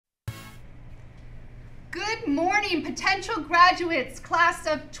Good morning, potential graduates, class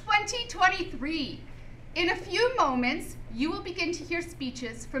of 2023. In a few moments, you will begin to hear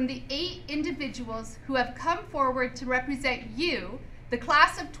speeches from the 8 individuals who have come forward to represent you, the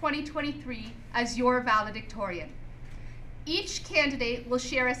class of 2023, as your valedictorian. Each candidate will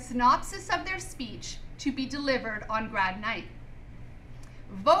share a synopsis of their speech to be delivered on grad night.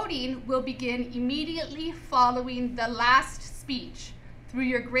 Voting will begin immediately following the last speech through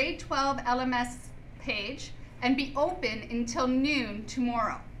your grade 12 LMS page and be open until noon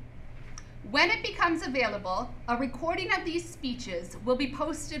tomorrow. When it becomes available, a recording of these speeches will be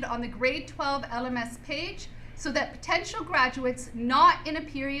posted on the grade 12 LMS page so that potential graduates not in a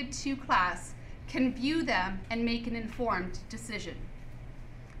period 2 class can view them and make an informed decision.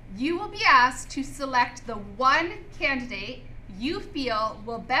 You will be asked to select the one candidate you feel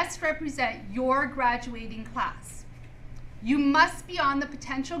will best represent your graduating class. You must be on the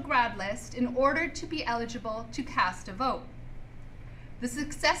potential grad list in order to be eligible to cast a vote. The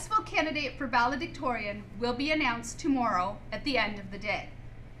successful candidate for valedictorian will be announced tomorrow at the end of the day.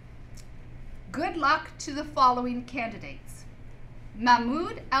 Good luck to the following candidates: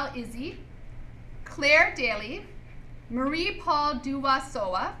 Mahmoud El-Izzi, Claire Daly, Marie-Paul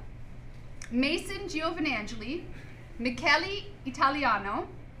Duwasoa, Mason Giovanangeli, Michele Italiano,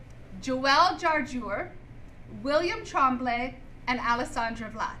 Joelle Jarjour, William Tremblay, and Alessandra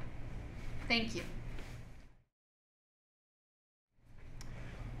Vlad. Thank you.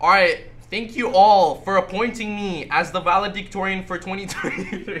 All right, thank you all for appointing me as the valedictorian for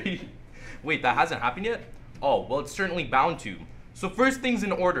 2023. Wait, that hasn't happened yet? Oh, well, it's certainly bound to. So first things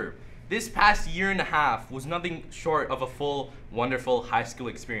in order. This past year and a half was nothing short of a full, wonderful high school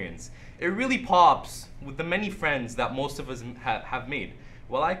experience. It really pops with the many friends that most of us have made.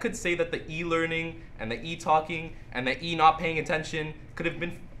 Well, I could say that the e-learning and the e-talking and the e-not paying attention could have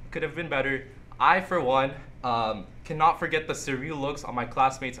been better. I, for one, cannot forget the surreal looks on my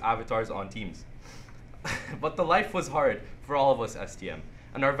classmates' avatars on Teams. But the life was hard for all of us STM,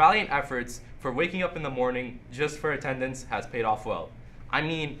 and our valiant efforts for waking up in the morning just for attendance has paid off well. I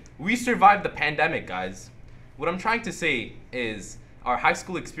mean, we survived the pandemic, guys. What I'm trying to say is our high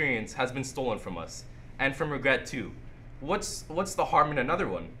school experience has been stolen from us, and from regret too. What's the harm in another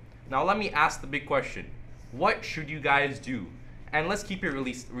one? Now let me ask the big question. What should you guys do? And let's keep it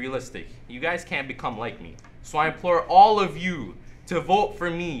realistic. You guys can't become like me. So I implore all of you to vote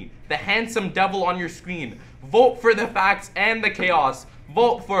for me, the handsome devil on your screen. Vote for the facts and the chaos.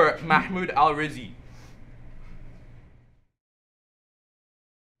 Vote for Mahmoud El-Izzi.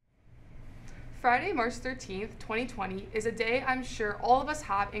 Friday, March 13th, 2020 is a day I'm sure all of us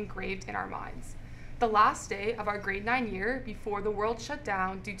have engraved in our minds. The last day of our grade 9 year before the world shut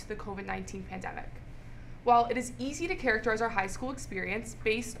down due to the COVID-19 pandemic. While it is easy to characterize our high school experience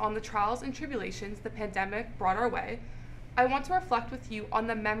based on the trials and tribulations the pandemic brought our way, I want to reflect with you on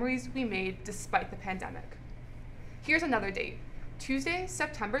the memories we made despite the pandemic. Here's another date, Tuesday,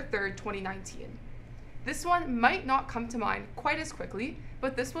 September 3rd, 2019. This one might not come to mind quite as quickly,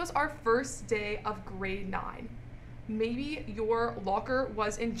 but this was our first day of grade 9. Maybe your locker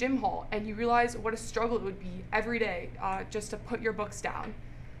was in gym hall and you realized what a struggle it would be every day just to put your books down.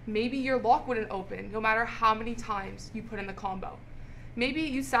 Maybe your lock wouldn't open no matter how many times you put in the combo. Maybe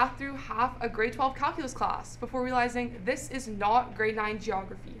you sat through half a grade 12 calculus class before realizing this is not grade 9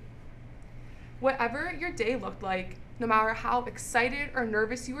 geography. Whatever your day looked like, no matter how excited or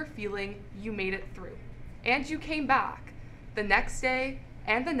nervous you were feeling, you made it through. And you came back the next day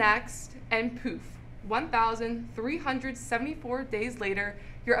and the next, and poof, 1,374 days later,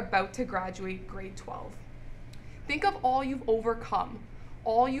 you're about to graduate grade 12. Think of all you've overcome,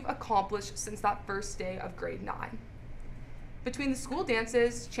 all you've accomplished since that first day of grade 9. Between the school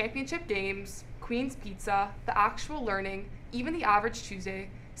dances, championship games, Queen's Pizza, the actual learning, even the average Tuesday,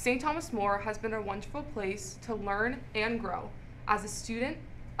 St. Thomas More has been a wonderful place to learn and grow as a student,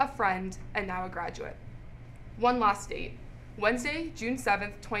 a friend, and now a graduate. One last date, Wednesday, June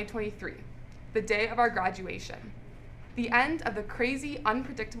 7th, 2023. The day of our graduation. The end of the crazy,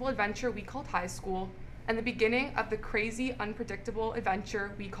 unpredictable adventure we called high school, and the beginning of the crazy, unpredictable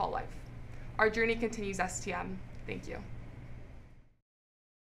adventure we call life. Our journey continues, STM. Thank you.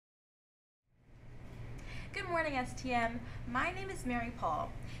 Good morning, STM. My name is Mary Paul.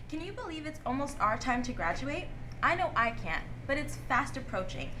 Can you believe it's almost our time to graduate? I know I can't, but it's fast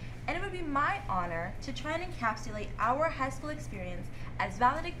approaching, and it would be my honor to try and encapsulate our high school experience as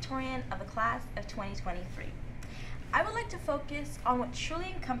valedictorian of the class of 2023. I would like to focus on what truly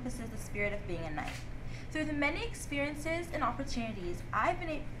encompasses the spirit of being a knight. Through the many experiences and opportunities I've been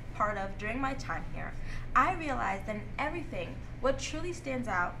a part of during my time here, I realized that in everything, what truly stands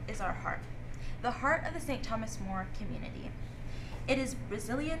out is our heart. the heart of the St. Thomas More community. It is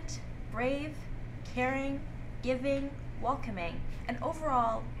resilient, brave, caring, giving, welcoming, and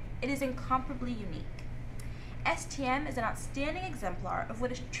overall, it is incomparably unique. STM is an outstanding exemplar of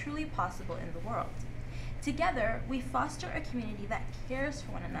what is truly possible in the world. Together, we foster a community that cares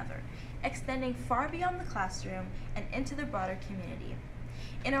for one another, extending far beyond the classroom and into the broader community.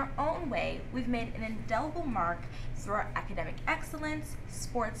 In our own way, we've made an indelible mark through our academic excellence,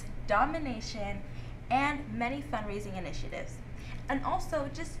 sports domination, and many fundraising initiatives, and also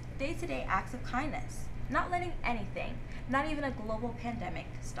just day-to-day acts of kindness, not letting anything, not even a global pandemic,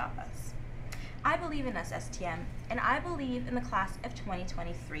 stop us. I believe in us, STM, and I believe in the class of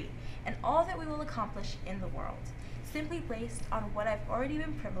 2023 and all that we will accomplish in the world, simply based on what I've already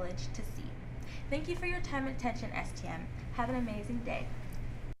been privileged to see. Thank you for your time and attention, STM. Have an amazing day.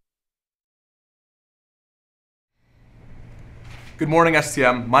 Good morning,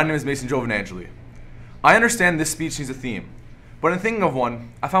 STM. My name is Mason Giovanangeli. I understand this speech needs a theme, but in thinking of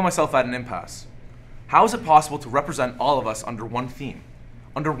one, I found myself at an impasse. How is it possible to represent all of us under one theme,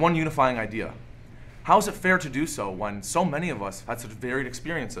 under one unifying idea? How is it fair to do so when so many of us have had such varied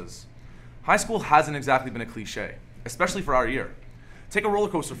experiences? High school hasn't exactly been a cliche, especially for our year. Take a roller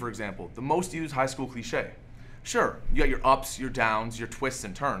coaster, for example, the most used high school cliche. Sure, you got your ups, your downs, your twists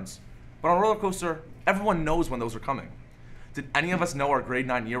and turns, but on a roller coaster, everyone knows when those are coming. Did any of us know our grade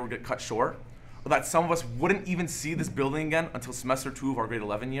 9 year would get cut short? Or that some of us wouldn't even see this building again until semester 2 of our grade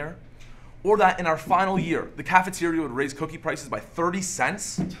 11 year? Or that in our final year, the cafeteria would raise cookie prices by 30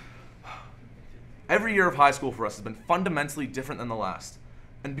 cents? Every year of high school for us has been fundamentally different than the last.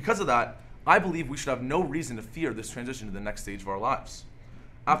 And because of that, I believe we should have no reason to fear this transition to the next stage of our lives.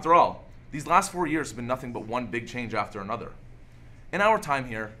 After all, these last 4 years have been nothing but one big change after another. In our time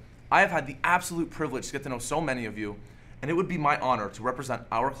here, I have had the absolute privilege to get to know so many of you, and it would be my honor to represent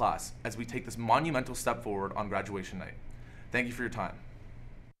our class as we take this monumental step forward on graduation night. Thank you for your time.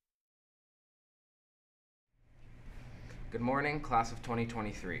 Good morning, class of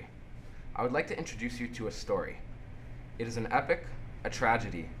 2023. I would like to introduce you to a story. It is an epic, a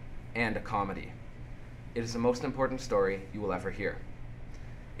tragedy, and a comedy. It is the most important story you will ever hear.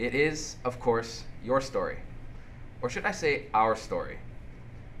 It is, of course, your story. Or should I say, our story.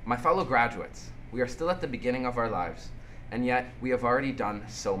 My fellow graduates, we are still at the beginning of our lives, and yet we have already done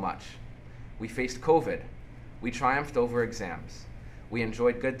so much. We faced COVID, we triumphed over exams, we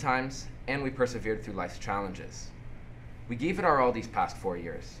enjoyed good times, and we persevered through life's challenges. We gave it our all these past 4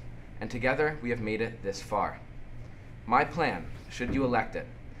 years, and together we have made it this far. My plan, should you elect it,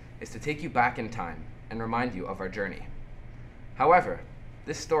 is to take you back in time and remind you of our journey. However,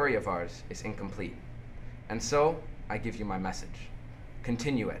 this story of ours is incomplete, and so I give you my message.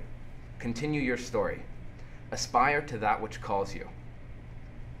 Continue it. Continue your story. Aspire to that which calls you.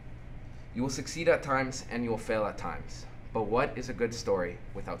 You will succeed at times and you will fail at times, but what is a good story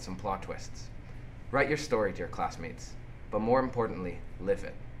without some plot twists? Write your story, dear classmates, but more importantly, live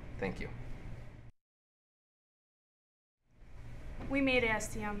it. Thank you. We made it,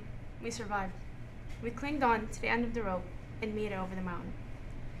 STM. We survived. We clinged on to the end of the rope and made it over the mountain.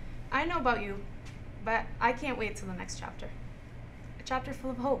 I know about you, but I can't wait till the next chapter. A chapter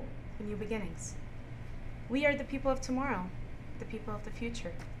full of hope and new beginnings. We are the people of tomorrow, the people of the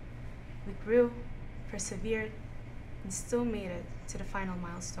future. We grew, persevered, and still made it to the final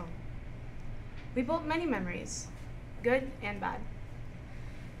milestone. We built many memories, good and bad.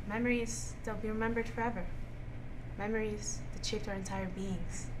 Memories that will be remembered forever. Memories that shaped our entire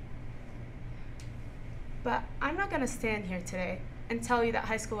beings. But I'm not gonna stand here today and tell you that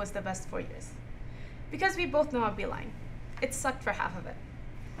high school was the best 4 years, because we both know I'd be lying. It sucked for half of it.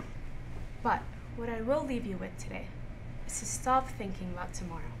 But what I will leave you with today is to stop thinking about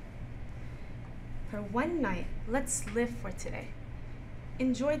tomorrow. For one night, let's live for today.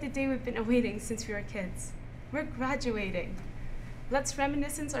 Enjoy the day we've been awaiting since we were kids. We're graduating. Let's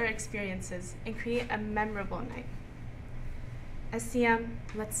reminisce our experiences and create a memorable night. STM,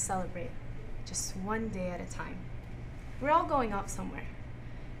 let's celebrate, just one day at a time. We're all going off somewhere,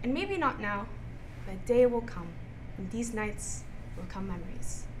 and maybe not now, but a day will come, and these nights will become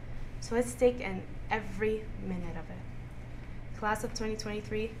memories. So let's take in every minute of it. Class of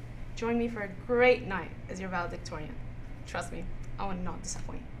 2023, join me for a great night as your valedictorian. Trust me, I will not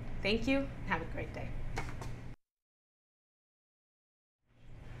disappoint. Thank you, and have a great day.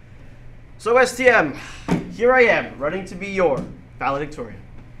 So STM, here I am, running to be your valedictorian.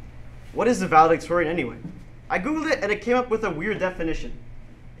 What is a valedictorian anyway? I googled it and it came up with a weird definition.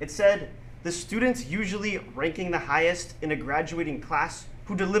 It said, the student usually ranking the highest in a graduating class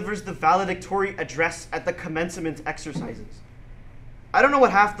who delivers the valedictory address at the commencement exercises. I don't know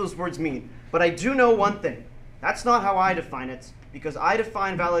what half those words mean, but I do know one thing. That's not how I define it, because I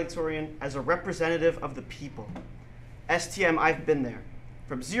define valedictorian as a representative of the people. STM, I've been there.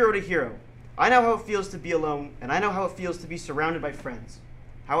 From zero to hero. I know how it feels to be alone, and I know how it feels to be surrounded by friends.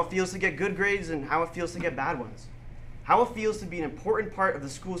 How it feels to get good grades and how it feels to get bad ones. How it feels to be an important part of the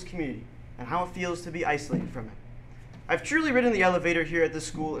school's community, and how it feels to be isolated from it. I've truly ridden the elevator here at this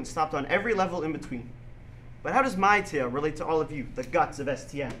school and stopped on every level in between. But how does my tale relate to all of you, the guts of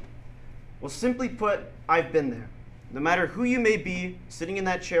STM? Well, simply put, I've been there. No matter who you may be, sitting in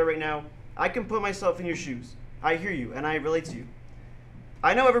that chair right now, I can put myself in your shoes. I hear you, and I relate to you.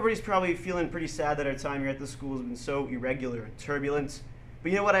 I know everybody's probably feeling pretty sad that our time here at the school has been so irregular and turbulent.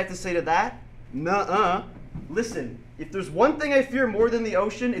 But you know what I have to say to that? Nuh-uh. Listen, if there's one thing I fear more than the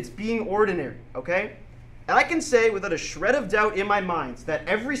ocean, it's being ordinary, okay? And I can say without a shred of doubt in my mind that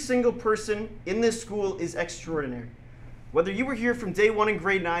every single person in this school is extraordinary. Whether you were here from day one in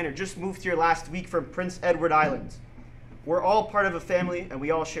grade 9 or just moved here last week from Prince Edward Island, we're all part of a family and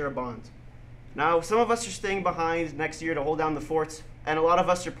we all share a bond. Now, some of us are staying behind next year to hold down the fort, and a lot of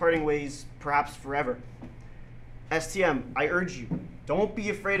us are parting ways, perhaps forever. STM, I urge you, don't be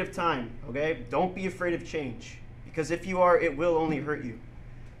afraid of time, okay? Don't be afraid of change, because if you are, it will only hurt you.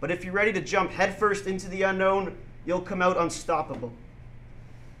 But if you're ready to jump headfirst into the unknown, you'll come out unstoppable.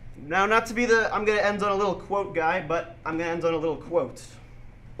 Now, not to be I'm going to end on a little quote guy, but I'm going to end on a little quote.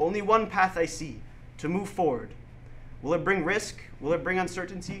 Only one path I see, to move forward. Will it bring risk? Will it bring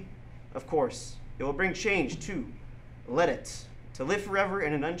uncertainty? Of course. It will bring change, too. Let it. To live forever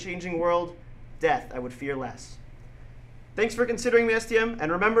in an unchanging world, death I would fear less. Thanks for considering me, STM,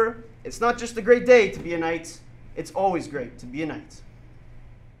 and remember, it's not just a great day to be a knight, it's always great to be a knight.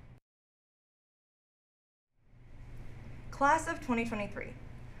 Class of 2023.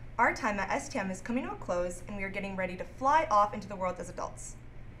 Our time at STM is coming to a close and we are getting ready to fly off into the world as adults.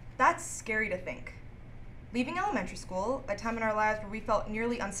 That's scary to think. Leaving elementary school, a time in our lives where we felt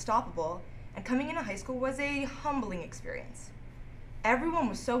nearly unstoppable, and coming into high school was a humbling experience. Everyone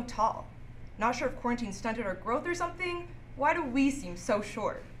was so tall. Not sure if quarantine stunted our growth or something. Why do we seem so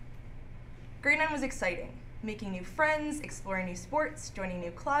short? Grade 9 was exciting. Making new friends, exploring new sports, joining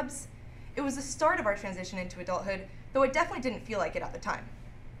new clubs. It was the start of our transition into adulthood, though it definitely didn't feel like it at the time.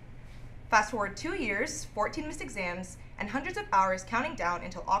 Fast forward 2 years, 14 missed exams, and hundreds of hours counting down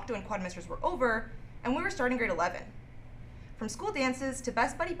until octo and quadmesters were over, and we were starting grade 11. From school dances to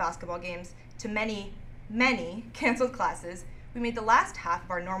best buddy basketball games to many, many canceled classes, we made the last half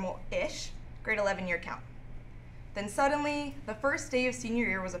of our normal-ish grade 11 year count. Then suddenly, the first day of senior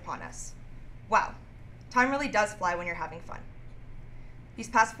year was upon us. Wow, time really does fly when you're having fun. These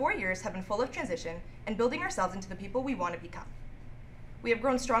past 4 years have been full of transition and building ourselves into the people we want to become. We have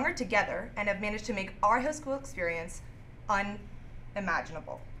grown stronger together and have managed to make our high school experience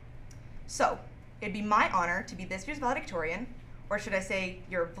unimaginable. So, it'd be my honor to be this year's valedictorian, or should I say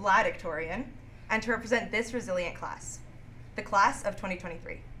your Valedictorian, and to represent this resilient class, the class of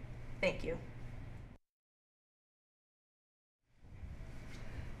 2023. Thank you.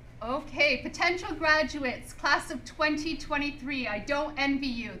 Okay, potential graduates, class of 2023. I don't envy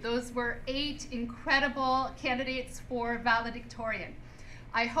you. Those were 8 incredible candidates for valedictorian.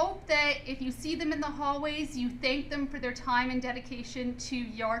 I hope that if you see them in the hallways, you thank them for their time and dedication to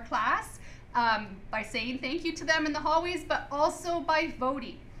your class by saying thank you to them in the hallways, but also by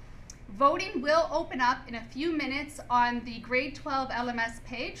voting. Voting will open up in a few minutes on the grade 12 LMS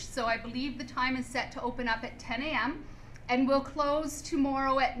page, so I believe the time is set to open up at 10 a.m. and will close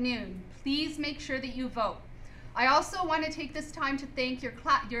tomorrow at noon. Please make sure that you vote. I also want to take this time to thank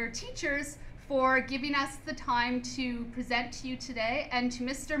your teachers for giving us the time to present to you today, and to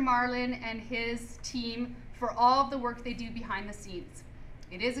Mr. Marlin and his team for all of the work they do behind the scenes.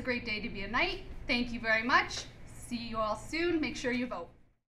 It is a great day to be a knight. Thank you very much. See you all soon. Make sure you vote.